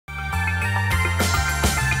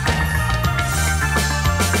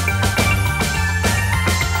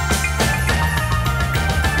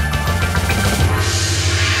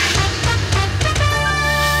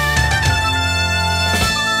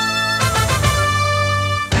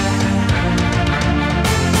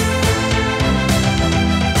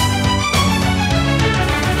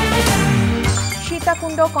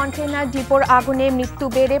Container ডিপোর আগুনে মৃত্যু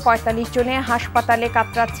বেড়ে ৪৫ জনে, হাসপাতালে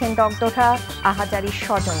কাতরাচ্ছেন দগ্ধরা আহাজারির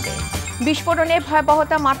স্বজনদের। বিস্ফোরণে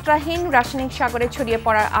ভয়াবহতা মাত্রাহীন, রাসায়নিক সাগরে ছড়িয়ে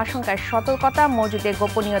পড়ার আশঙ্কায় সতর্কতা, মজুদের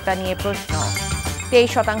গোপনীয়তা নিয়ে প্রশ্ন।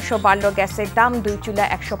 ২৩% বাড়ল গ্যাসের দাম, ২ চুলা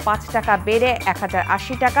 ১০৫ টাকা বেড়ে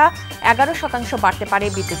 ১০৮০ টাকা, ১১% বাড়তে পারে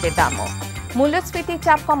বিদ্যুতের দামও। মূল্যস্ফীতির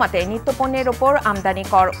চাপ কমাতে নিত্যপণ্যের ওপর আমদানি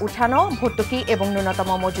কর উঠানো, ভর্তুকি এবং ন্যূনতম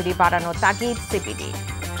মজুরি বাড়ানো তাগিদ সিপিডি।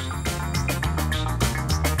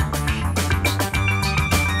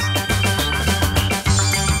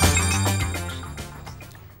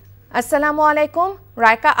 আসসালামু আলাইকুম,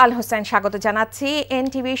 রায়কা আল হোসেন স্বাগত জানাচ্ছি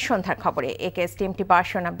NTV সন্ধ্যার খবরে। একেএস টিমটি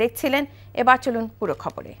পার্শ্বনাম দেখছিলেন, এবার চলুন পুরো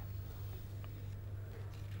খবরে।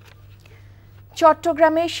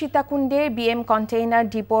 চট্টগ্রামের সীতাকুণ্ডে বিএম কন্টেইনার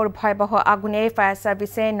ডিপোর ভয়াবহ আগুনে ফায়ার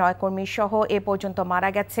সার্ভিসে ৯ কর্মী সহ এ পর্যন্ত মারা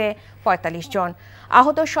গেছে ৪৫ জন।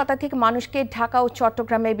 আহত শতাধিক মানুষকে ঢাকা ও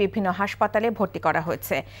চট্টগ্রামের বিভিন্ন হাসপাতালে ভর্তি করা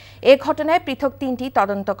হয়েছে। এ ঘটনায় পৃথক ৩টি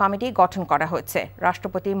তদন্ত কমিটি গঠন করা হয়েছে।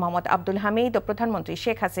 রাষ্ট্রপতি মোহাম্মদ আব্দুল হামিদ ও প্রধানমন্ত্রী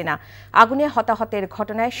শেখ হাসিনা আগুনে হতাহতের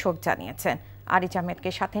ঘটনায় শোক জানিয়েছেন। আরিজ আহমেদকে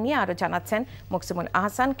সাথে নিয়ে আরও জানাচ্ছেন মুকসিমুল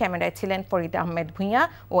আহসান, ক্যামেরায় ছিলেন ফরিদ আহমেদ ভূঁইয়া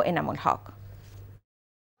ও এনামুল হক।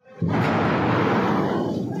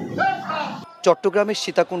 চট্টগ্রামের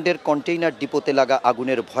সীতাকুণ্ডের কন্টেইনার ডিপোতে লাগা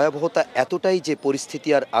আগুনের ভয়াবহতা এতটাই যে পরিস্থিতি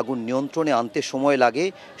আর আগুন নিয়ন্ত্রণে আনতে সময় লাগে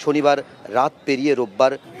শনিবার রাত পেরিয়ে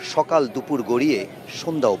রোববার সকাল দুপুর গড়িয়ে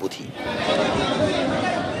সন্ধ্যা অবধি।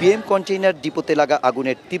 বিএম কন্টেইনার ডিপোতে লাগা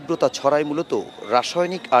আগুনের তীব্রতা ছড়ায় মূলত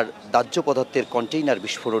রাসায়নিক আর দাহ্য পদার্থের কন্টেইনার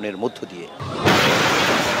বিস্ফোরণের মধ্য দিয়ে।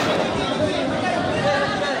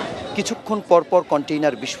 কিছুক্ষণ পরপর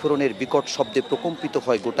কন্টেইনার বিস্ফোরণের বিকট শব্দে প্রকম্পিত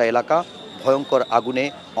হয় গোটা এলাকা। ভয়ঙ্কর আগুনে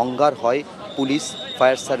অঙ্গার হয় পুলিশ,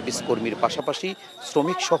 ফায়ার সার্ভিস কর্মীর পাশাপাশি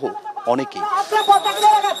শ্রমিক সহ অনেকেই।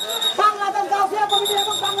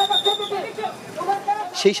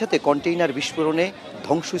 সেই সাথে কন্টেইনার বিস্ফোরণে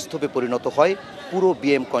ধ্বংসস্তূপে পরিণত হয় পুরো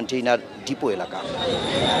বিএম কন্টেইনার ডিপো এলাকা।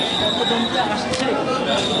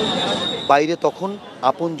 বাইরে তখন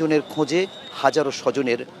আপনজনের খোঁজে হাজারো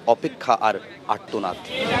স্বজনের অপেক্ষা আর আর্তনাদ।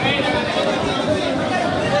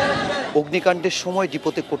 অগ্নিকাণ্ডের সময়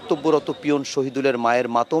ডিপোতে কর্তব্যরত পিয়ন শহীদুলের মায়ের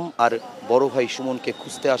মাতম আর বড় ভাই সুমনকে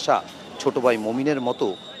খুঁজতে আসা ছোট ভাই মমিনের মতো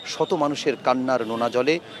শত মানুষের কান্নার নোনা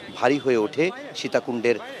জলে ভারী হয়ে ওঠে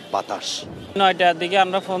সীতাকুণ্ডের বাতাস। ৯টার দিকে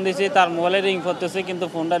আমরা ফোন দিয়েছি, তার মোবাইলে রিং করতেছে কিন্তু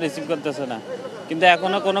ফোনটা রিসিভ করতেছে না, কিন্তু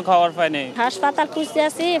এখনো কোনো খবর পাইনি। হাসপাতাল খুঁজতে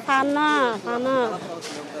আছি,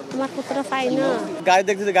 আমার পুত্র পাই না। গাড়ি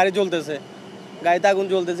দেখতেছে, গাড়ি জ্বলতেছে, গাড়িতে আগুন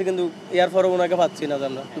জ্বলতেছে, কিন্তু এয়ার ফরে ওনাকে পাচ্ছি না।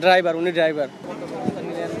 আমরা ড্রাইভার, উনি ড্রাইভার।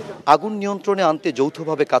 আগুন নিয়ন্ত্রণে আনতে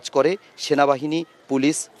যৌথভাবে কাজ করে সেনাবাহিনী,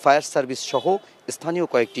 পুলিশ, ফায়ার সার্ভিস সহ স্থানীয়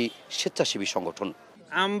কয়েকটি স্বেচ্ছাসেবী সংগঠন।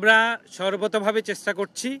 আমরা সর্বতভাবে চেষ্টা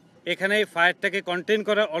করছি এখানে ফায়ারটাকে কন্টেইন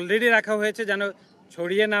করা অলরেডি রাখা হয়েছে যেন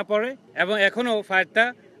ছড়িয়ে না পড়ে, এবং এখনও ফায়ারটা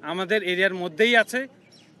আমাদের এরিয়ার মধ্যেই আছে,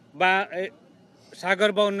 বা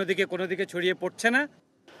সাগর বা অন্যদিকে কোনো দিকে ছড়িয়ে পড়ছে না।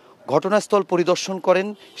 ঘটনাস্থল পরিদর্শন করেন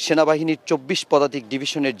সেনাবাহিনীর ২৪ পদাতিক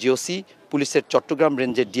ডিভিশনের জিওসি, পুলিশের চট্টগ্রাম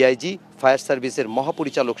রেঞ্জের ডিআইজি, ফায়ার সার্ভিসের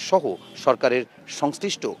মহাপরিচালক সহ সরকারের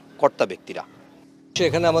সংশ্লিষ্ট কর্তা ব্যক্তিরা।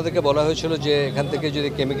 এখানে আমাদেরকে বলা হয়েছিল যে এখান থেকে যদি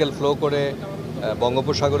কেমিক্যাল ফ্লো করে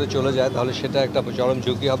বঙ্গোপসাগরে চলে যায় তাহলে সেটা একটা চরম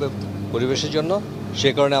ঝুঁকি হবে পরিবেশের জন্য। সে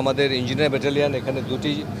কারণে আমাদের ইঞ্জিনিয়ার ব্যাটালিয়ান এখানে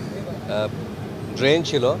দুটি ড্রেন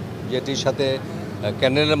ছিল যেটির সাথে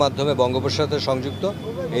ক্যানেলের মাধ্যমে বঙ্গোপসাগরের সাথে সংযুক্ত।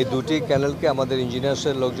 এই দুটি ক্যানেলকে আমাদের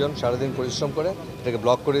ইঞ্জিনিয়ার্সের লোকজন সারাদিন পরিশ্রম করে এটাকে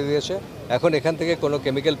ব্লক করে দিয়েছে। এখন এখান থেকে কোনো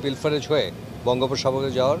কেমিক্যাল পিলফারেজ হয়ে বঙ্গোপসাগরে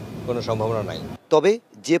যাওয়ার কোনো সম্ভাবনা নাই। তবে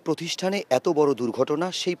যে প্রতিষ্ঠানে এত বড় দুর্ঘটনা,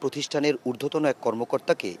 সেই প্রতিষ্ঠানের ঊর্ধ্বতন এক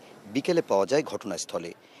কর্মকর্তাকে বিকেলে পাওয়া যায় ঘটনাস্থলে।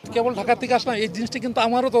 কেবল ঢাকা থেকে আসলাম, এই জিনিসটা কিন্তু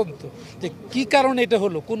আমারও তদন্ত যে কী কারণে এটা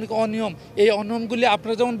হলো, কোন অনিয়ম। এই অনিয়মগুলি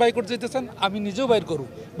আপনারা যেমন বাইর করতে যেতেছেন, আমি নিজেও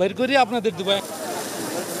বাইর করি আপনাদের দেবো।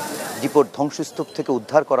 ডিপোর ধ্বংসস্তূপ থেকে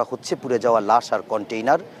উদ্ধার করা হচ্ছে পুড়ে যাওয়া লাশ আর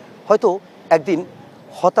কন্টেইনার। হয়তো একদিন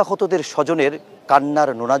হতাহতদের স্বজনের কান্নার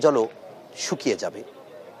নোনা জলও শুকিয়ে যাবে।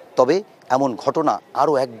 তবে এমন ঘটনা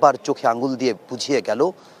আরও একবার চোখে আঙুল দিয়ে বুঝিয়ে গেল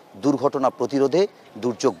দুর্ঘটনা প্রতিরোধে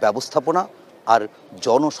দুর্যোগ ব্যবস্থাপনা আর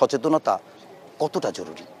জনসচেতনতা কতটা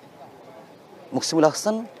জরুরি। Muksimul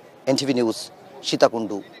Ahsan, NTV news,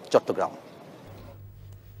 Sitakunda, Chittagong.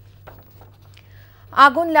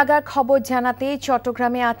 আগুন লাগার খবর জানাতে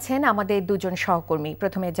চট্টগ্রামে আছেন আমাদের দুজন সহকর্মী।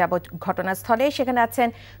 প্রথমে যাব ঘটনাস্থলে, সেখানে আছেন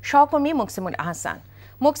সহকর্মী মুকসিমুল আহসান।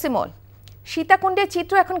 মুকসিমুল, সীতাকুণ্ডের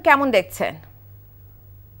চিত্র এখন কেমন দেখছেন?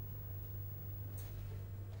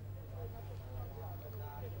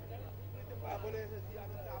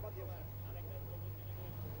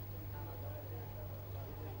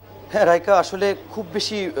 হ্যাঁ রাইকা, আসলে খুব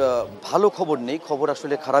বেশি ভালো খবর নেই, খবর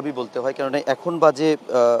আসলে খারাপই বলতে হয়। কেননা এখন বাজে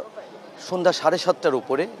সন্ধ্যা 7:30টার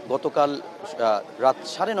উপরে গতকাল রাত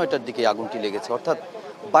 9:30টার দিকে আগুনটি লেগেছে, অর্থাৎ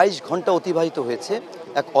 22 ঘন্টা অতিবাহিত হয়েছে।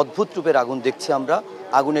 এক অদ্ভুত রূপের আগুন দেখছি আমরা।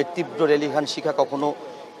 আগুনের তীব্র লেলিহান শিখা কখনো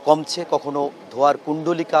কমছে, কখনো ধোঁয়ার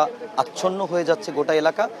কুণ্ডলিকা আচ্ছন্ন হয়ে যাচ্ছে গোটা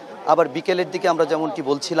এলাকা। আবার বিকেলের দিকে আমরা যেমনটি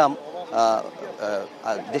বলছিলাম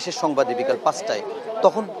দেশের সংবাদে বিকাল 5টায়,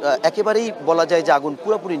 তখন একেবারেই বলা যায় যে আগুন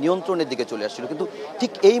পুরোপুরি নিয়ন্ত্রণের দিকে চলে আসছিল। কিন্তু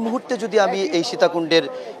ঠিক এই মুহূর্তে যদি আমি এই সীতাকুণ্ডের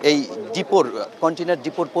এই ডিপোর কন্টেইনার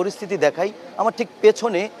ডিপোর পরিস্থিতি দেখাই, আমার ঠিক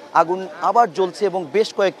পেছনে আগুন আবার জ্বলছে এবং বেশ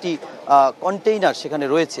কয়েকটি কন্টেইনার সেখানে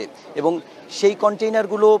রয়েছে। এবং সেই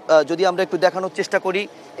কন্টেইনারগুলো যদি আমরা একটু দেখানোর চেষ্টা করি,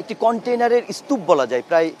 একটি কন্টেইনারের স্তূপ বলা যায়,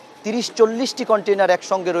 প্রায় 30-40টি কন্টেইনার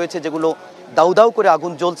একসঙ্গে রয়েছে যেগুলো দাউ দাউ করে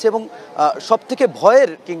আগুন জ্বলছে। এবং সবথেকে ভয়ের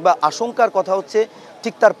কিংবা আশঙ্কার কথা হচ্ছে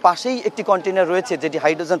ঠিক তার পাশেই একটি কন্টেইনার রয়েছে যেটি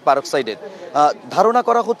হাইড্রোজেন পারঅক্সাইডের। ধারণা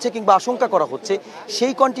করা হচ্ছে কিংবা আশঙ্কা করা হচ্ছে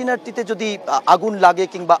সেই কন্টেইনারটিতে যদি আগুন লাগে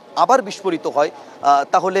কিংবা আবার বিস্ফোরিত হয়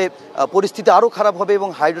তাহলে পরিস্থিতি আরও খারাপ হবে এবং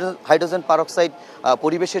হাইড্রোজেন পারঅক্সাইড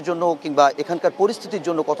পরিবেশের জন্য কিংবা এখানকার পরিস্থিতির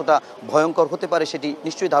জন্য কতটা ভয়ঙ্কর হতে পারে সেটি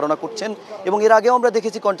নিশ্চয়ই ধারণা করছেন। এবং এর আগেও আমরা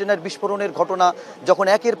দেখেছি কন্টেইনার বিস্ফোরণের ঘটনা যখন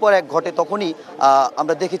একের পর এক ঘটে, তখনই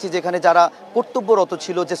আমরা দেখেছি যেখানে যারা কর্তব্যরত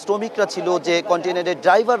ছিল, যে শ্রমিকরা ছিল, যে কন্টেইনারের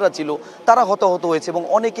ড্রাইভাররা ছিল, তারা হতাহত হয়েছে এবং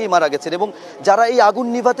অনেকেই মারা গেছেন। এবং যারা এই আগুন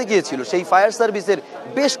নিভাতে গিয়েছিল সেই ফায়ার সার্ভিসের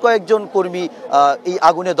বেশ কয়েকজন কর্মী এই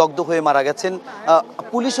আগুনে দগ্ধ হয়ে মারা গেছেন,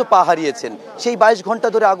 পুলিশও পা হারিয়েছেন। সেই 22 ঘন্টা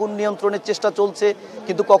ধরে আগুন নিয়ন্ত্রণের চেষ্টা চলছে,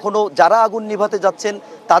 কিন্তু কখনো যারা আগুন নিভাতে যাচ্ছেন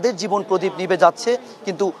তাদের জীবন প্রদীপ নিভে যাচ্ছে,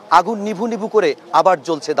 কিন্তু আগুন নিভু নিভু করে আবার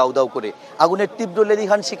জ্বলছে দাউ দাউ করে। আগুনের তীব্র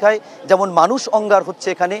লেলিহান শিখায় যেমন মানুষ অঙ্গার হচ্ছে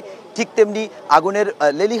এখানে, ঠিক তেমনি আগুনের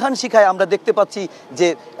লেলিহান শিখায় আমরা দেখতে পাচ্ছি যে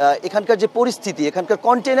এখানকার যে পরিস্থিতি, এখানকার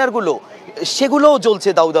কন্টেইনারগুলো সেগুলোও জ্বলছে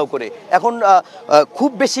দাউ দাউ করে। এখন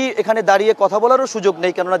খুব বেশি এখানে দাঁড়িয়ে কথা বলারও সুযোগ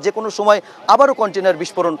নেই, কেননা যে কোনো সময় আবারও কন্টেইনার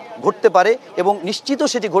বিস্ফোরণ ঘটতে পারে এবং নিশ্চিত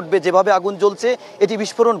সেটি ঘটবে। যেভাবে আগুন জ্বলছে এটি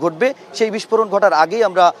বিস্ফোরণ ঘটবে। সেই বিস্ফোরণ ঘটার আগেই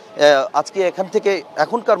আমরা আজকে এখান থেকে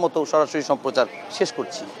এখনকার মতো সরাসরি সম্প্রচার শেষ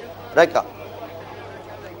করছি। রাইকা।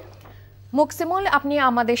 মুকসিমুল, আপনি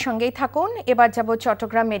আমাদের সঙ্গেই থাকুন। এবার যাব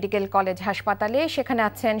চট্টগ্রাম মেডিকেল কলেজ হাসপাতালে। সেখানে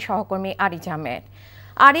আছেন সহকর্মী আরিজ আহমেদ।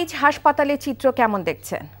 আরিজ, হাসপাতালের চিত্র কেমন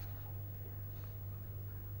দেখছেন?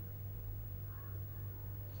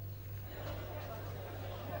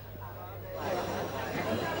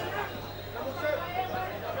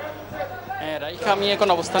 রাইকা, আমি এখন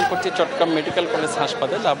অবস্থান করছি চট্টগ্রাম মেডিকেল কলেজ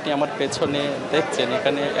হাসপাতাল। আপনি আমার পেছনে দেখছেন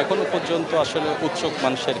এখানে এখনো পর্যন্ত আসলে উৎসুক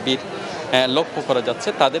মানুষের ভিড় লক্ষ্য করা যাচ্ছে।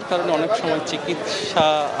 তাদের কারণে অনেক সময় চিকিৎসা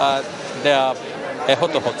দেওয়া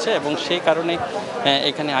ব্যাহত হচ্ছে এবং সেই কারণে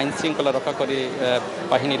এখানে আইন শৃঙ্খলা রক্ষাকারী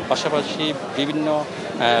বাহিনীর পাশাপাশি বিভিন্ন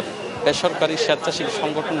বেসরকারি স্বেচ্ছাসেবী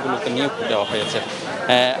সংগঠনগুলোকে নিয়োগ দেওয়া হয়েছে।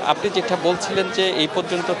 আপনি যেটা বলছিলেন যে এই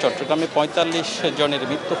পর্যন্ত চট্টগ্রামে 45 জনের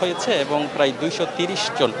মৃত্যু হয়েছে এবং প্রায় 230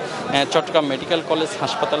 জন চট্টগ্রাম মেডিকেল কলেজ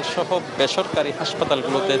হাসপাতাল সহ বেসরকারি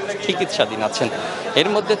হাসপাতালগুলোতে চিকিৎসাধীন আছেন। এর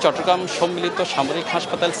মধ্যে চট্টগ্রাম সম্মিলিত সামরিক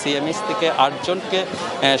হাসপাতাল সিএমএস থেকে 8 জনকে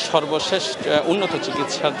সর্বশেষ উন্নত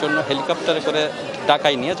চিকিৎসার জন্য হেলিকপ্টারে করে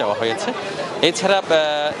ঢাকায় নিয়ে যাওয়া হয়েছে। এছাড়া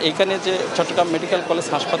এখানে যে চট্টগ্রাম মেডিকেল কলেজ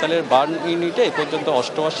হাসপাতালের বার্ন ইউনিটে এই পর্যন্ত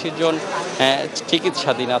 88 জন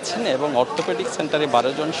চিকিৎসাধীন আছেন এবং অর্থোপেডিক সেন্টারে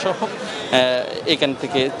 12 জন সহ এখান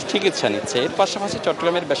থেকে চিকিৎসা নিচ্ছে। এর পাশাপাশি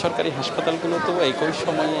চট্টগ্রামের বেসরকারি হাসপাতালগুলোতেও একই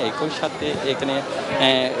সময়ে একই সাথে এখানে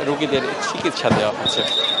রোগীদের চিকিৎসা দেওয়া হচ্ছে।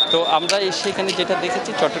 তো আমরা সেখানে যেটা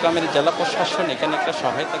দেখেছি, চট্টগ্রামের জেলা প্রশাসন এখানে একটা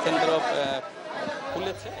সহায়তা কেন্দ্র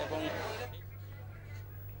খুলেছে এবং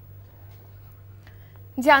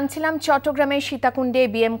জানছিলাম চট্টগ্রামের সীতাকুণ্ডে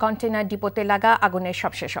বিএম কন্টেইনার ডিপোতে লাগা আগুনের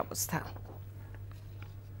সবশেষ অবস্থা।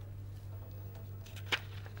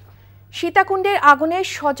 সীতাকুণ্ডের আগুনে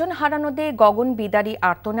স্বজন হারানোদের গগন বিদারী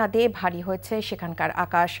আর্তনাদে ভারী হয়েছে সেখানকার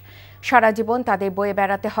আকাশ। সারা জীবন তাদের বয়ে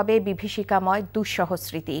বেড়াতে হবে বিভীষিকাময় দুঃসহ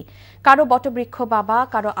স্মৃতি। কারো বটবৃক্ষ বাবা,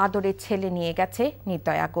 কারো আদরের ছেলে নিয়ে গেছে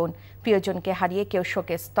নির্দয় আগুন। প্রিয়জনকে হারিয়ে কেউ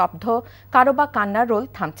শোকে স্তব্ধ, কারো বা কান্নার রোল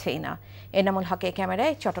থামছেই না। এনামুল হকের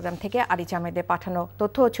ক্যামেরায় চট্টগ্রাম থেকে আরিজ আহমেদের পাঠানো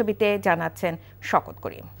তথ্য ও ছবিতে জানাচ্ছেন শকত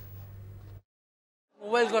করিম।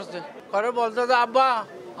 মোবাইল করছে করে বলতে যে আব্বা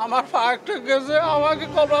আমার ফায়ারটা গেছে, আমাকে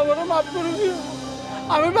কবরে মাফ করে দিও,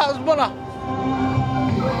 আমি বাঁচবো না।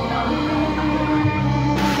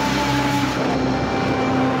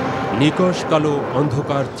 নিকশ কালো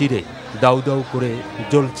অন্ধকার চিরে দাউ দাউ করে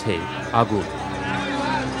জ্বলছে আগুন।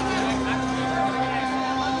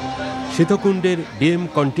 সীতাকুণ্ডের ডিএম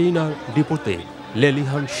কন্টেইনার ডিপোতে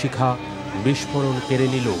লেলিহান শিখা বিস্ফোরণ কেড়ে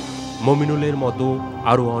নিল মমিনুলের মতো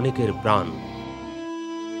আরও অনেকের প্রাণ।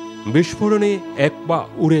 বিস্ফোরণে এক পা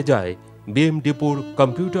উড়ে যায় বিএম ডিপোর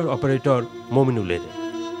কম্পিউটার অপারেটর মমিনুলের।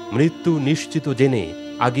 মৃত্যু নিশ্চিত জেনে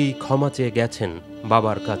আগেই ক্ষমা চেয়ে গেছেন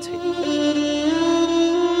বাবার কাছে।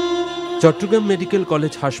 চট্টগ্রাম মেডিকেল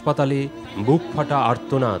কলেজ হাসপাতালে বুক ফাটা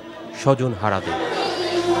আর্তনাদ স্বজন হারাদের।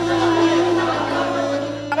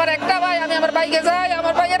 আমার একটা ভাই, আমি আমার ভাইকে যাই,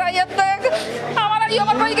 আমার ভাইয়ের আইয়াত দেখ,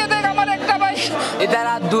 আমার ভাইকে দেখ, আমার একটা ভাই।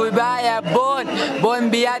 এটারা দুই ভাই এক বোন, বোন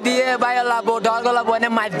বিয়া দিয়ে ভাই লাবো ডগলা বোনে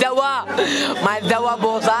মাছ দেওয়া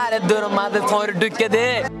বোসার দূর মাঝে ফোরে ঢুকে দে।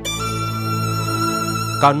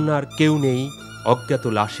 কান্নার কেউ নেই অজ্ঞাত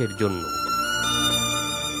লাশের জন্য।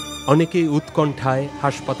 অনেকেই উৎকণ্ঠায়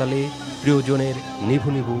হাসপাতালে প্রিয়জনের নিভু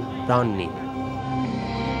নিভু প্রাণ নিয়ে।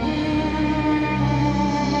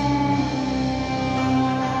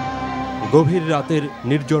 গভীর রাতের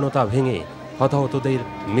নির্জনতা ভেঙে হতাহতদের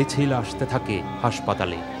মিছিল আসতে থাকে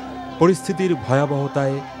হাসপাতালে। পরিস্থিতির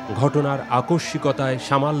ভয়াবহতায়, ঘটনার আকস্মিকতায়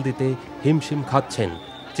সামাল দিতে হিমশিম খাচ্ছেন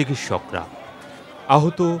চিকিৎসকরা।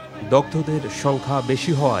 আহত দগ্ধদের সংখ্যা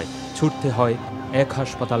বেশি হওয়ায় ছুটতে হয় এক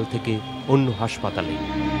হাসপাতাল থেকে অন্য হাসপাতালে।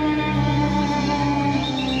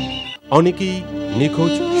 অনেকেই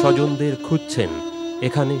নিখোঁজ স্বজনদের খুঁজছেন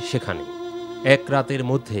এখানে সেখানে। এক রাতের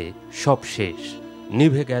মধ্যে সব শেষ,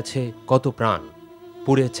 নিভে গেছে কত প্রাণ,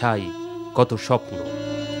 পুড়ে ছাই কত স্বপ্ন।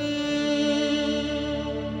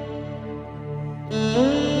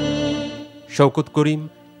 শওকত করিম,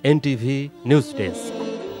 NTV নিউজ ডেস্ক।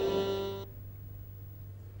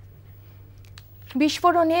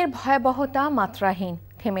 বিস্ফোরণের ভয়াবহতা মাত্রাহীন।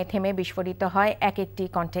 থেমে থেমে বিস্ফোরিত হয় এক একটি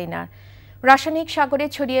কন্টেইনার। রাসায়নিক সাগরে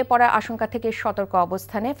ছড়িয়ে পড়ার আশঙ্কা থেকে সতর্ক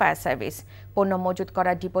অবস্থানে ফায়ার সার্ভিস। পণ্য মজুত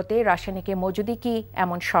করা ডিপোতে রাসায়নিকের মজুদি কি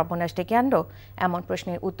এমন সর্বনাশ ডেকে আনল? এমন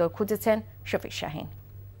প্রশ্নের উত্তর খুঁজেছেন শফিক শাহীন।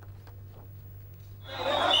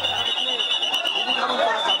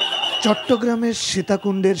 চট্টগ্রামের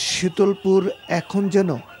সীতাকুণ্ডের শীতলপুর এখন যেন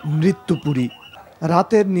মৃত্যুপুরী।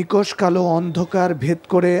 রাতের নিকষ কালো অন্ধকার ভেদ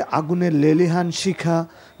করে আগুনের লেলিহান শিখা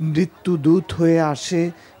মৃত্যুদূত হয়ে আসে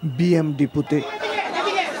বিএম ডিপোতে।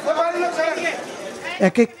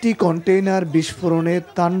 এক একটি কন্টেইনার বিস্ফোরণে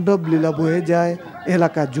তাণ্ডব লীলা বয়ে যায়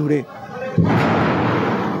এলাকা জুড়ে।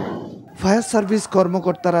 ফায়ার সার্ভিস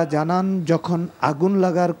কর্মকর্তারা জানান, যখন আগুন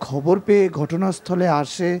লাগার খবর পেয়ে ঘটনাস্থলে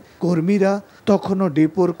আসে কর্মীরা, তখনও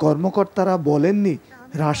ডিপোর কর্মকর্তারা বলেননি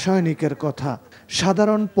রাসায়নিকের কথা।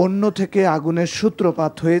 সাধারণ পণ্য থেকে আগুনের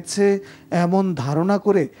সূত্রপাত হয়েছে এমন ধারণা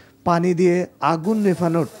করে পানি দিয়ে আগুন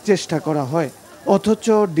নেভানোর চেষ্টা করা হয়। অথচ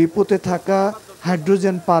ডিপোতে থাকা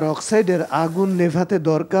হাইড্রোজেন পার অক্সাইডের আগুন নেভাতে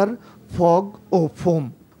দরকার ফগ ও ফোম।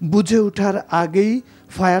 বুঝে ওঠার আগেই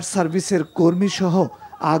ফায়ার সার্ভিসের কর্মী সহ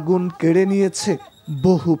আগুন কেড়ে নিয়েছে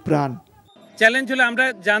বহু প্রাণ। চ্যালেঞ্জ হলো আমরা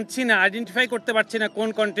জানছি না, আইডেন্টিফাই করতে পারছি না কোন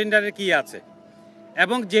কন্টেইনারে কি আছে,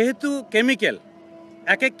 এবং যেহেতু কেমিক্যাল,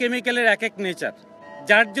 এক এক কেমিক্যালের এক এক নেচার,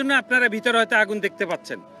 যার জন্য আপনারা ভিতরে হয়তো আগুন দেখতে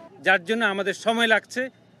পাচ্ছেন, যার জন্য আমাদের সময় লাগছে,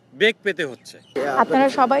 বেগ পেতে হচ্ছে। আপনারা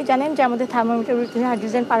সবাই জানেন যে আমাদের থার্মোমিটার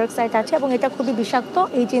হাইড্রোজেন পারঅক্সাইড আছে এবং এটা খুবই বিষাক্ত।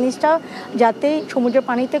 এই জিনিসটা যাতে সমুদ্রের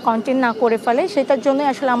পানিতে কন্টেইন না করে ফেলে, সেটার জন্য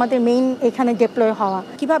আসলে আমাদের মেইন এখানে ডিপ্লয় হওয়া।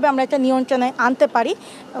 কিভাবে আমরা এটা নিয়ন্ত্রণে আনতে পারি,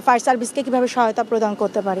 ফায়ার সার্ভিসকে কিভাবে সহায়তা প্রদান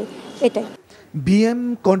করতে পারি, এটাই। বিএম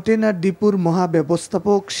কন্টেইনার ডিপোর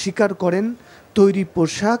মহাব্যবস্থাপক স্বীকার করেন, তৈরি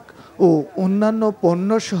পোশাক ও অন্যান্য পণ্য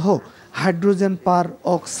সহ হাইড্রোজেন পার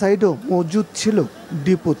অক্সাইডও মজুদ ছিল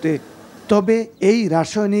ডিপোতে। তবে এই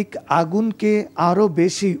রাসায়নিক আগুনকে আরও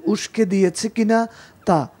বেশি উস্কে দিয়েছে কিনা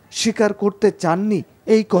তা স্বীকার করতে চাননি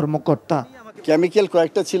এই কর্মকর্তা। কেমিক্যাল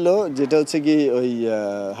কয়েকটা ছিল, যেটা হচ্ছে কি ওই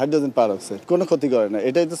হাইড্রোজেন পারঅক্সাইড, কোনো ক্ষতি করে না।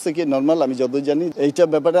 এটা হচ্ছে কি নর্মাল, আমি যতই জানি এইটা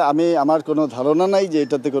ব্যাপারে আমার কোনো ধারণা নাই যে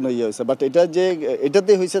এটাতে কোনো ইয়ে হয়েছে, বাট এটা যে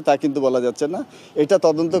এটাতে হয়েছে তা কিন্তু বলা যাচ্ছে না, এটা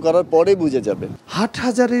তদন্ত করার পরে বুঝে যাবে।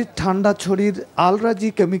 হাটহাজারীর ঠান্ডাছড়ির আল-রাজি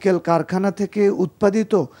কেমিক্যাল কারখানা থেকে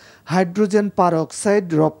উৎপাদিত হাইড্রোজেন পারঅক্সাইড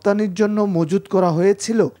রপ্তানির জন্য মজুত করা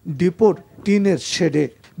হয়েছিল ডিপোর টিনের শেডে।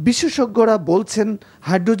 বিশেষজ্ঞরা বলছেন,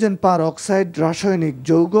 হাইড্রোজেন পার অক্সাইড রাসায়নিক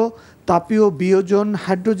যৌগ। তাপীয় বিয়োজন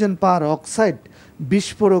হাইড্রোজেন পার অক্সাইড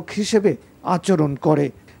বিস্ফোরক হিসেবে আচরণ করে।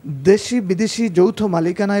 দেশি বিদেশি যৌথ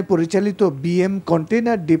মালিকানায় পরিচালিত বিএম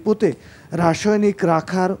কন্টেইনার ডিপোতে রাসায়নিক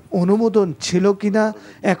রাখার অনুমোদন ছিল কিনা,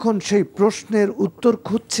 এখন সেই প্রশ্নের উত্তর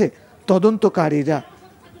খুঁজছে তদন্তকারীরা।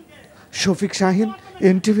 Shafiq Shaheen,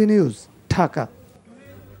 NTV news, Dhaka.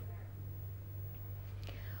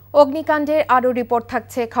 অগ্নিকাণ্ডের আরও রিপোর্ট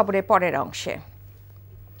থাকছে খবরের পরের অংশে।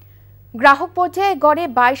 গ্রাহক পর্যায়ে গড়ে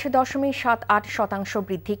 22.78%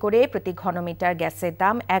 বৃদ্ধি করে প্রতি ঘনমিটার গ্যাসের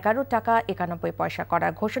দাম 11 টাকা 91 পয়সা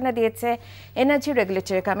করার ঘোষণা দিয়েছে এনার্জি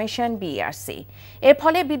রেগুলেটরি কমিশন BERC। এর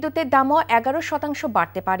ফলে বিদ্যুতের দামও 11%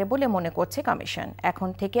 বাড়তে পারে বলে মনে করছে কমিশন। এখন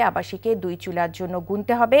থেকে আবাসিকে 2 চুলার জন্য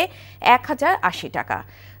গুনতে হবে 1080 টাকা।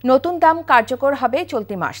 নতুন দাম কার্যকর হবে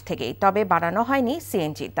চলতি মাস থেকেই, তবে বাড়ানো হয়নি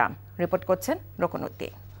CNGর দাম। রিপোর্ট করছেন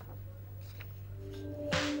রকনউদ্দিন।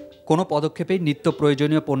 কোনো পদক্ষেপেই নিত্য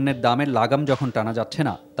প্রয়োজনীয় পণ্যের দামের লাগাম যখন টানা যাচ্ছে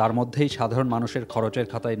না, তার মধ্যেই সাধারণ মানুষের খরচের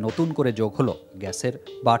খাতায় নতুন করে যোগ হলো গ্যাসের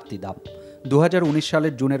বাড়তি দাম। 2019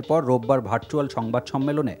 সালের জুনের পর রোববার ভার্চুয়াল সংবাদ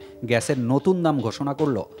সম্মেলনে গ্যাসের নতুন দাম ঘোষণা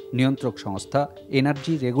করল নিয়ন্ত্রক সংস্থা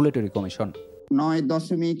এনার্জি রেগুলেটরি কমিশন।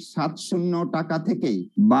 9.70 টাকা থেকে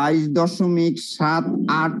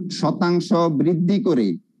 22.78% বৃদ্ধি করে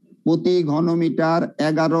প্রতি ঘনমিটার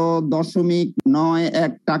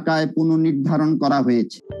 11.91 টাকায় পুনর্নির্ধারণ করা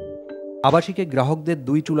হয়েছে। আবাসিকে গ্রাহকদের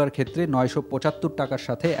 2 চুলার ক্ষেত্রে 975 টাকার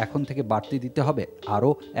সাথে এখন থেকে বাড়তি দিতে হবে আরও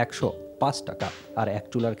 105 টাকা, আর 1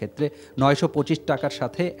 চুলার ক্ষেত্রে 925 টাকার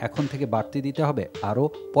সাথে এখন থেকে বাড়তি দিতে হবে আরও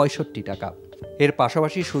 65 টাকা। এর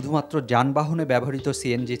পাশাপাশি শুধুমাত্র যানবাহনে ব্যবহৃত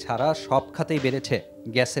সিএনজি ছাড়া সব খাতেই বেড়েছে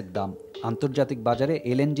গ্যাসের দাম। আন্তর্জাতিক বাজারে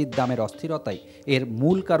এলএনজির দামের অস্থিরতাই এর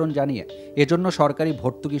মূল কারণ জানিয়ে এজন্য সরকারি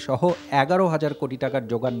ভর্তুকি সহ 11,000 কোটি টাকার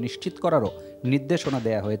জোগান নিশ্চিত করারও নির্দেশনা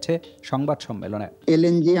দেয়া হয়েছে সংবাদ সম্মেলনে।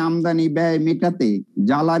 এলএনজি আমদানি ব্যয় মেটাতে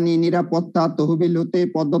জ্বালানি নিরাপত্তা তহবিল হতে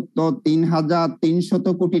প্রদত্ত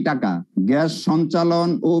 3,300 কোটি টাকা, গ্যাস সঞ্চালন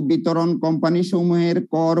ও বিতরণ কোম্পানি সমূহের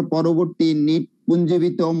কর পরবর্তী নিট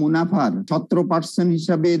পুঞ্জীবিত মুনাফার 17%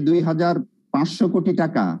 হিসাবে 2,500 কোটি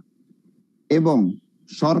টাকা এবং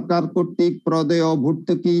সরকার কর্তৃক প্রদেয়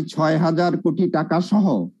ভর্তুকি 6,000 কোটি টাকা সহ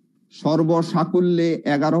সর্বসাকুল্যে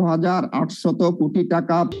 11,800 কোটি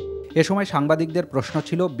টাকা। এ সময় সাংবাদিকদের প্রশ্ন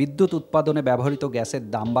ছিল, বিদ্যুৎ উৎপাদনে ব্যবহৃত গ্যাসের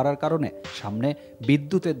দাম বাড়ার কারণে সামনে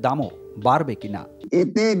বিদ্যুতের দামও বাড়বে কিনা।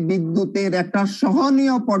 এতে বিদ্যুতের একটা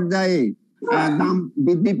সহনীয় পর্যায়ে দাম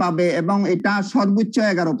বৃদ্ধি পাবে এবং এটা সর্বোচ্চ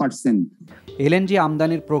 11%। এলএনজি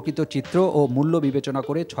আমদানির প্রকৃত চিত্র ও মূল্য বিবেচনা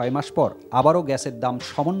করে 6 মাস পর আবারও গ্যাসের দাম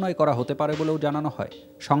সমন্বয় করা হতে পারে বলেও জানানো হয়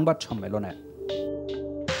সংবাদ সম্মেলনে।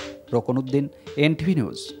 রকনউদ্দিন, এনটিভি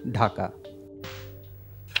নিউজ, ঢাকা।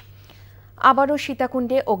 আবারও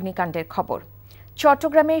সীতাকুণ্ডে অগ্নিকাণ্ডের খবর।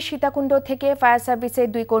 চট্টগ্রামে সীতাকুণ্ড থেকে ফায়ার সার্ভিসের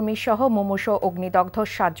 2 কর্মী সহ মুমূর্ষ অগ্নিদগ্ধ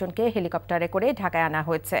 7 জনকে হেলিকপ্টারে করে ঢাকায় আনা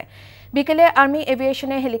হয়েছে। বিকেলে আর্মি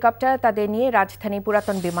এভিয়েশনের হেলিকপ্টার তাদের নিয়ে রাজধানী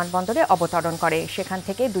পুরাতন বিমানবন্দরে অবতরণ করে। সেখান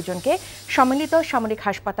থেকে 2 জনকে সম্মিলিত সামরিক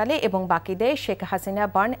হাসপাতালে এবং বাকিদের Sheikh Hasina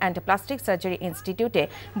burn and plastic surgery ইনস্টিটিউটে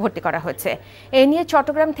ভর্তি করা হয়েছে। এ নিয়ে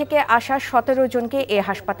চট্টগ্রাম থেকে আসা 17 জনকে এ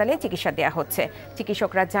হাসপাতালে চিকিৎসা দেওয়া হচ্ছে।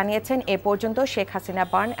 চিকিৎসকরা জানিয়েছেন, এ পর্যন্ত Sheikh Hasina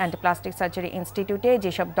burn and plastic surgery ইনস্টিটিউটে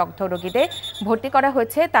যেসব দগ্ধ রোগীদের ভর্তি করা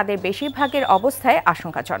হয়েছে তাদের বেশিরভাগের অবস্থায়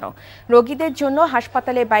আশঙ্কাজনক। রোগীদের জন্য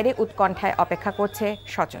হাসপাতালের বাইরে উৎকণ্ঠায় অপেক্ষা করছে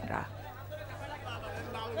স্বজনরা।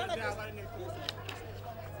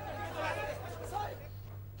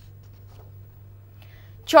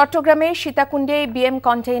 চট্টগ্রামের সীতাকুণ্ডে বিএম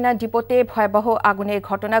কন্টেইনার ডিপোতে ভয়াবহ আগুনের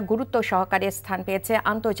ঘটনা গুরুত্ব সহকারে স্থান পেয়েছে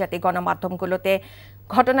আন্তর্জাতিক গণমাধ্যমগুলোতে।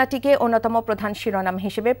 ঘটনাটিকে অন্যতম প্রধান শিরোনাম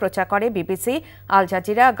হিসেবে প্রচার করে BBC, Al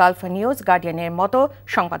Jazeera, Gulf news, গার্ডিয়ানের মতো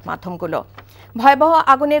সংবাদ মাধ্যমগুলো। ভয়াবহ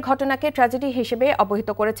আগুনের ঘটনাকে ট্র্যাজেডি হিসেবে অবহিত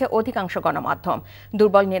করেছে অধিকাংশ গণমাধ্যম।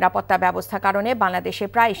 দুর্বল নিরাপত্তা ব্যবস্থার কারণে বাংলাদেশে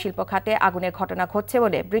প্রায় শিল্প খাতে আগুনের ঘটনা ঘটছে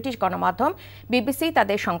বলে ব্রিটিশ গণমাধ্যম বিবিসি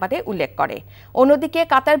তাদের সংবাদে উল্লেখ করে। অন্যদিকে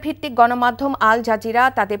কাতার ভিত্তিক গণমাধ্যম আল জাজিরা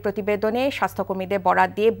তাদের প্রতিবেদনে স্বাস্থ্যকর্মীদের বরাত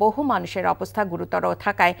দিয়ে বহু মানুষের অবস্থা গুরুতর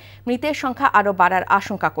থাকায় মৃতের সংখ্যা আরও বাড়ার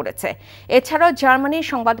আশঙ্কা করেছে। এছাড়াও জার্মানির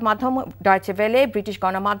সংবাদ মাধ্যম ডয়েচে ভেলে, ব্রিটিশ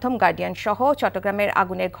গণমাধ্যম গার্ডিয়ান সহ চট্টগ্রামের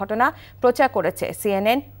আগুনের ঘটনা প্রচার করেছে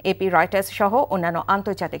সিএনএন, এপি, রয়টার্স সহ অন্যান্য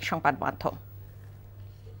আন্তর্জাতিক সংবাদ মাধ্যম।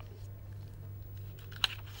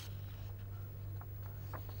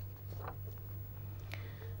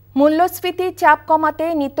 মূল্যস্ফীতির চাপ কমাতে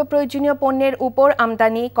নিত্য প্রয়োজনীয় পণ্যের উপর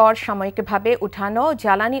আমদানি কর সাময়িকভাবে উঠানো,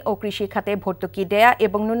 জ্বালানি ও কৃষি খাতে ভর্তুকি দেয়া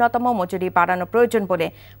এবং ন্যূনতম মজুরি বাড়ানো প্রয়োজন বলে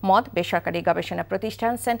মত বেসরকারি গবেষণা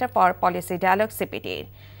প্রতিষ্ঠান সেন্টার ফর পলিসি ডায়ালগ সিপিডির।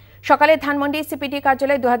 সকালে ধানমন্ডি সিপিডি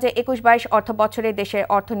কার্যালয়ে 2021-22 অর্থ বছরে দেশের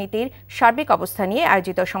অর্থনীতির সার্বিক অবস্থা নিয়ে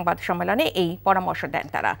আয়োজিত সংবাদ সম্মেলনে এই পরামর্শ দেন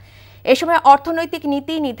তারা। এ সময় অর্থনৈতিক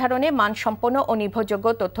নীতি নির্ধারণে মানসম্পন্ন ও নির্ভরযোগ্য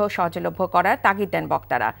তথ্য সহজলভ্য করার তাগিদ দেন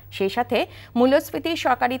বক্তারা। সেই সাথে মূল্যস্ফীতির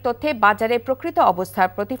সরকারি তথ্যে বাজারে প্রকৃত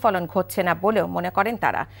অবস্থার প্রতিফলন ঘটছে না বলেও মনে করেন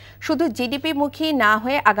তারা। শুধু জিডিপিমুখী না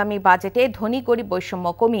হয়ে আগামী বাজেটে ধনী গরিব বৈষম্য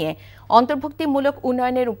কমিয়ে অন্তর্ভুক্তিমূলক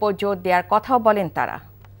উন্নয়নের উপর জোর দেওয়ার কথাও বলেন তারা।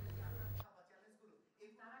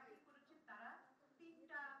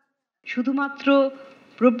 শুধুমাত্র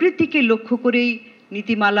প্রবৃদ্ধিকে লক্ষ্য করেই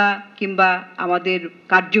নীতিমালা কিংবা আমাদের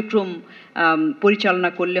কার্যক্রম পরিচালনা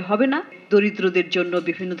করলে হবে না। দরিদ্রদের জন্য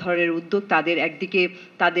বিভিন্ন ধরনের উদ্যোগ, তাদের একদিকে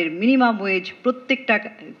তাদের মিনিমাম ওয়েজ প্রত্যেকটা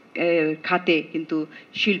খাতে কিন্তু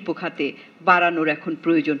শিল্প খাতে বাড়ানোর এখন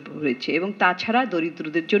প্রয়োজন রয়েছে এবং তাছাড়া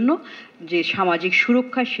দরিদ্রদের জন্য যে সামাজিক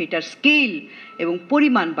সুরক্ষা সেটার স্কেল এবং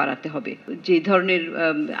পরিমাণ বাড়াতে হবে। যে ধরনের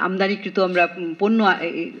আমদানিকৃত আমরা পণ্য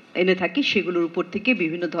এনে থাকি সেগুলোর উপর থেকে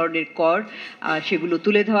বিভিন্ন ধরনের কর সেগুলো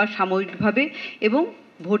তুলে দেওয়া সাময়িকভাবে এবং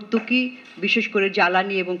ভর্তুকি বিশেষ করে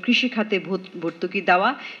জ্বালানি এবং কৃষি খাতে ভর্তুকি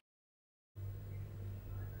দেওয়া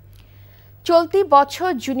চলতি বছর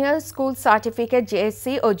জুনিয়র স্কুল সার্টিফিকেট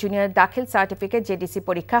জেএসসি ও জুনিয়র দাখিল সার্টিফিকেট জেডিসি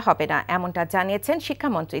পরীক্ষা হবে না, এমনটা জানিয়েছেন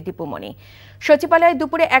শিক্ষামন্ত্রী দীপুমণি। সচিবালয়ে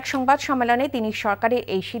দুপুরে এক সংবাদ সম্মেলনে তিনি সরকারের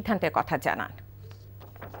এই সিদ্ধান্তের কথা জানান।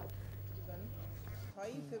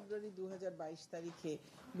 6 ফেব্রুয়ারি 2022 তারিখে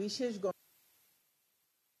বিশেষ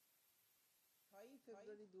 6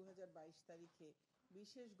 ফেব্রুয়ারি 2022 তারিখে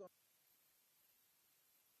বিশেষ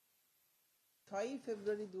 6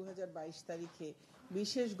 ফেব্রুয়ারি 2022 তারিখে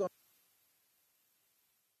বিশেষ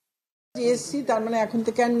জেএসসি তার মানে এখন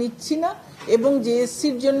থেকে আর নিচ্ছি না, এবং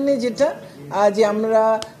জেএসসির জন্য যেটা যে আমরা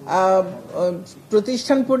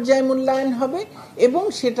প্রতিষ্ঠান পর্যায়ে মূল্যায়ন হবে, এবং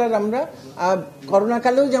সেটার আমরা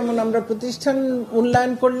করোনাকালেও যেমন আমরা প্রতিষ্ঠান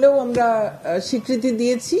মূল্যায়ন করলেও আমরা স্বীকৃতি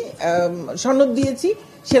দিয়েছি, সনদ দিয়েছি,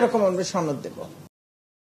 সেরকম আমরা সনদ দেব।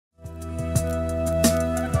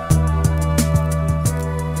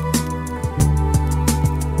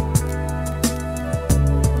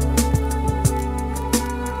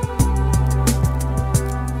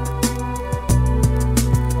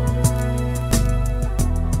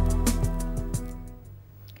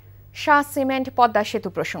 শাহ সিমেন্ট পদ্মা সেতু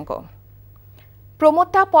প্রসঙ্গ।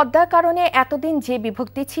 প্রমত্তা পদ্মার কারণে এতদিন যে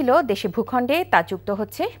বিভক্তি ছিল দেশে ভূখণ্ডে তা যুক্ত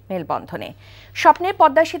হচ্ছে মেলবন্ধনে। স্বপ্নের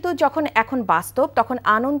পদ্মা সেতু যখন এখন বাস্তব, তখন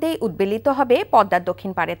আনন্দেই উদ্বেলিত হবে পদ্মার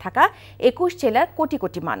দক্ষিণ পাড়ে থাকা 21 জেলার কোটি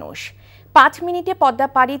কোটি মানুষ। 5 মিনিটে পদ্মা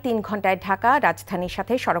পাড়ি, 3 ঘন্টায় ঢাকা। রাজধানীর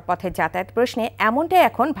সাথে সড়কপথে যাতায়াত প্রশ্নে এমনটাই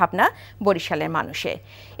এখন ভাবনা বরিশালের মানুষের।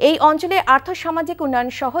 এই অঞ্চলে আর্থসামাজিক উন্নয়ন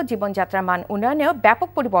সহ জীবনযাত্রার মান উন্নয়নেও ব্যাপক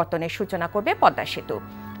পরিবর্তনের সূচনা করবে পদ্মা সেতু।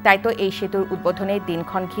 তাই তো এই সেতুর উদ্বোধনের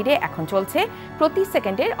দিনক্ষণ ঘিরে এখন চলছে প্রতি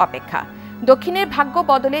সেকেন্ডের অপেক্ষা। দক্ষিণের ভাগ্য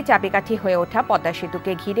বদলে চাবিকাঠি হয়ে ওঠা পদ্মা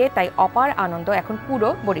সেতুকে ঘিরে তাই অপার আনন্দ এখন পুরো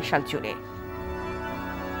বরিশাল জুড়ে।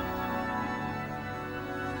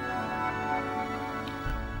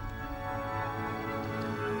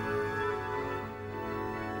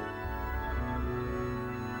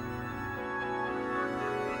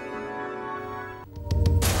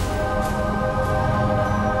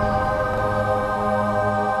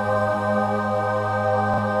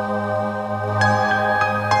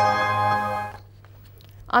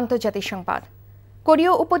 আন্তর্জাতিক সংবাদ।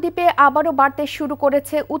 কোরীয় উপদ্বীপে আবারও বাড়তে শুরু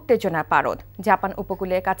করেছে উত্তেজনার পারদ। জাপান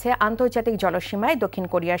উপকূলের কাছে আন্তর্জাতিক জলসীমায় দক্ষিণ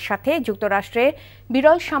কোরিয়ার সাথে যুক্তরাষ্ট্রের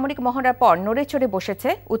বিরল সামরিক মহড়ার পর নড়েচড়ে বসেছে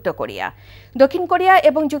উত্তর কোরিয়া। দক্ষিণ কোরিয়া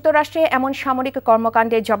এবং যুক্তরাষ্ট্রে এমন সামরিক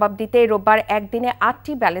কর্মকাণ্ডের জবাব দিতে রোববার একদিনে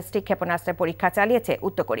 8টি ব্যালিস্টিক ক্ষেপণাস্ত্রের পরীক্ষা চালিয়েছে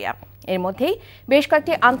উত্তর কোরিয়া। এর মধ্যেই বেশ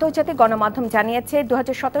কয়েকটি আন্তর্জাতিক গণমাধ্যম জানিয়েছে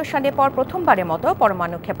 2017 সালের পর প্রথমবারের মতো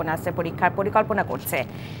পরমাণু ক্ষেপণাস্ত্রের পরীক্ষার পরিকল্পনা করছে।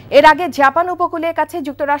 এর আগে জাপান উপকূলের কাছে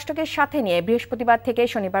যুক্তরাষ্ট্রকে সাথে নিয়ে বৃহস্পতিবার থেকে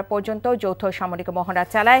শনিবার পর্যন্ত যৌথ সামরিক মহড়া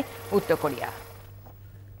চালায় উত্তর কোরিয়া।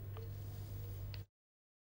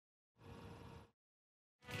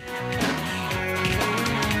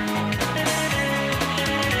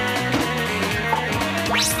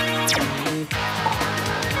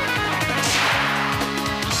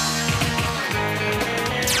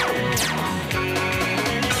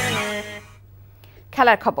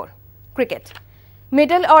 খেলার খবর। ক্রিকেট।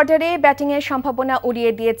 মিডল অর্ডারে ব্যাটিংয়ের সম্ভাবনা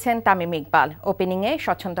উড়িয়ে দিয়েছেন তামিম ইকবাল। ওপেনিংয়ে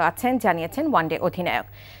স্বচ্ছন্দ আছেন জানিয়েছেন ওয়ানডে অধিনায়ক।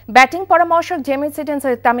 ব্যাটিং পরামর্শক জেমি সিডেন্স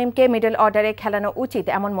তামিমকে মিডল অর্ডারে খেলানো উচিত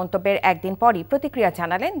এমন মন্তব্যের একদিন পরই প্রতিক্রিয়া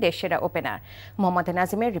জানালেন দেশসেরা ওপেনার। মোহাম্মদ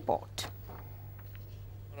নাজিমের রিপোর্ট।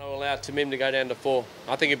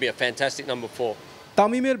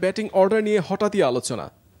 তামিমের ব্যাটিং অর্ডার নিয়ে হঠাৎই আলোচনা।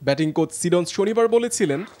 ব্যাটিং কোচ সিডন্স শনিবার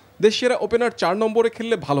বলেছিলেন দেশসেরা ওপেনার 4 নম্বরে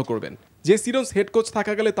খেললে ভালো করবেন। যে সিডন্স হেড কোচ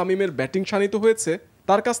থাকাকালে তামিমের ব্যাটিং শানিত হয়েছে,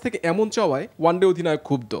 তার কাছ থেকে এমন চাওয়ায় ওয়ানডে অধিনায়ক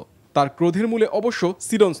ক্ষুব্ধ। তার ক্রোধের মূলে অবশ্য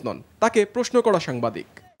সিডন্স নন, তাকে প্রশ্ন করা সাংবাদিক।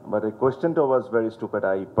 But the question was very stupid,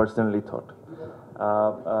 I personally thought.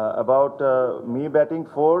 About me batting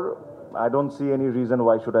 4, I don't see any reason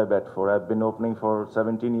why should I bat 4. I've been opening for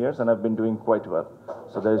 17 years and I've been doing quite well.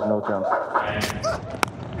 So there is no chance.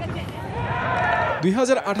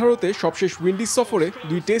 2018-তে সবশেষ Windies সফরে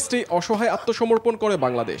 2 টেস্টেই অসহায় আত্মসমর্পণ করে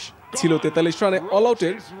বাংলাদেশ। ছিল 43 রানে all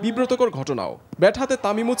আউটের বিব্রতকর ঘটনাও। ব্যাট হাতে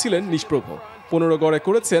তামিমও ছিলেন নিষ্প্রভ। 15 গড়ে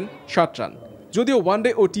করেছেন 60 রান। যদিও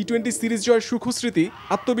ওয়ানডে ও টি20 সিরিজ জয়ের সুখস্মৃতি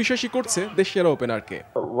আত্মবিশ্বাসী করছে দেশসেরা ওপেনারকে।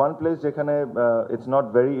 ওয়ান প্লেস যেখানে it's not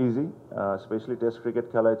very easy, specially test cricket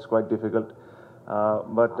খেলা ইটস কোয়াইট ডিফিকাল্ট,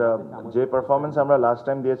 বাট যে পারফরমেন্স আমরা লাস্ট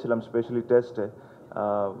টাইম দিয়েছিলাম স্পেশালি টেস্টে,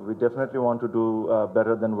 we definitely want to do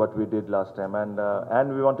better than what we did last time, and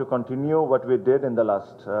we want to continue what we did in the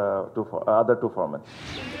last other two formats.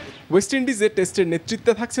 West ইন্ডিজে টেস্টের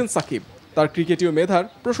নেতৃত্বে থাকছেন সাকিব। তার ক্রিকেটীয় মেধার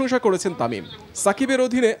প্রশংসা করেছেন তামিম। সাকিবের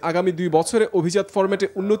অধীনে আগামী 2 বছরে অভিজাত ফরম্যাটে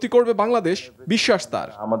উন্নতি করবে বাংলাদেশ, বিশ্বাস তার।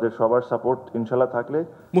 আমাদের সবার সাপোর্ট ইনশাআল্লাহ থাকলে।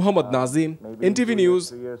 Mohammad Nazim, NTV news,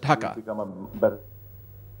 Dhaka.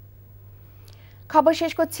 খবর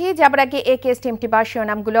শেষ করছি, যাবার আগে এই কেস টিমটি বা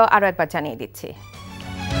শিরোনামগুলো আরও একবার জানিয়ে দিচ্ছি।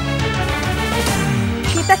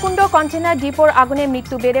 সীতাকুণ্ড কন্টেনার ডিপোর আগুনে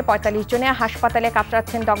মৃত্যু বেড়ে ৪৫ জনে, হাসপাতালে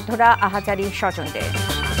কাতরাচ্ছেন দগ্ধরা, আহাজারি স্বজনদের।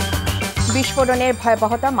 বিস্ফোরণের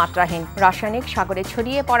ভয়াবহতা মাত্রাহীন, রাসায়নিক সাগরে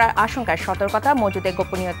ছড়িয়ে পড়ার আশঙ্কার সতর্কতা, মজুদের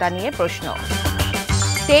গোপনীয়তা নিয়ে প্রশ্ন।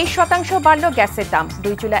 ২৩% বাড়ল গ্যাসের দাম,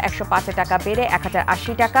 2 চুলা ১০৫ টাকা বেড়ে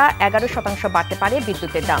 ১০৮০ টাকা, 11% বাড়তে পারে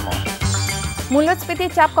বিদ্যুতের দামও।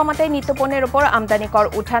 মূল্যস্ফীতির চাপ কমাতে নিত্যপণ্যের ওপর আমদানি কর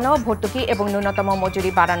উঠানো, ভর্তুকি এবং ন্যূনতম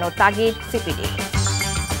মজুরি বাড়ানোর তাগিদ সিপিডি।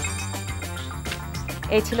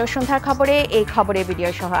 এই ছিল সন্ধ্যার খবরে। এই খবরের ভিডিও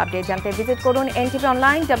সহ আপডেট জানতে ভিজিট করুন NTV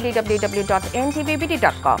অনলাইন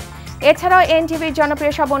www.ntvbd.com। এছাড়াও NTVর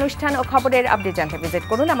জনপ্রিয় সব অনুষ্ঠান ও খবরের আপডেট জানতে ভিজিট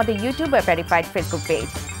করুন আমাদের ইউটিউব ও ভেরিফাইড ফেসবুক পেজ।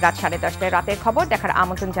 রাত 10:30টায় রাতের খবর দেখার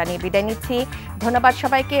আমন্ত্রণ জানিয়ে বিদায় নিচ্ছি। ধন্যবাদ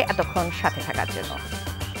সবাইকে এতক্ষণ সাথে থাকার জন্য।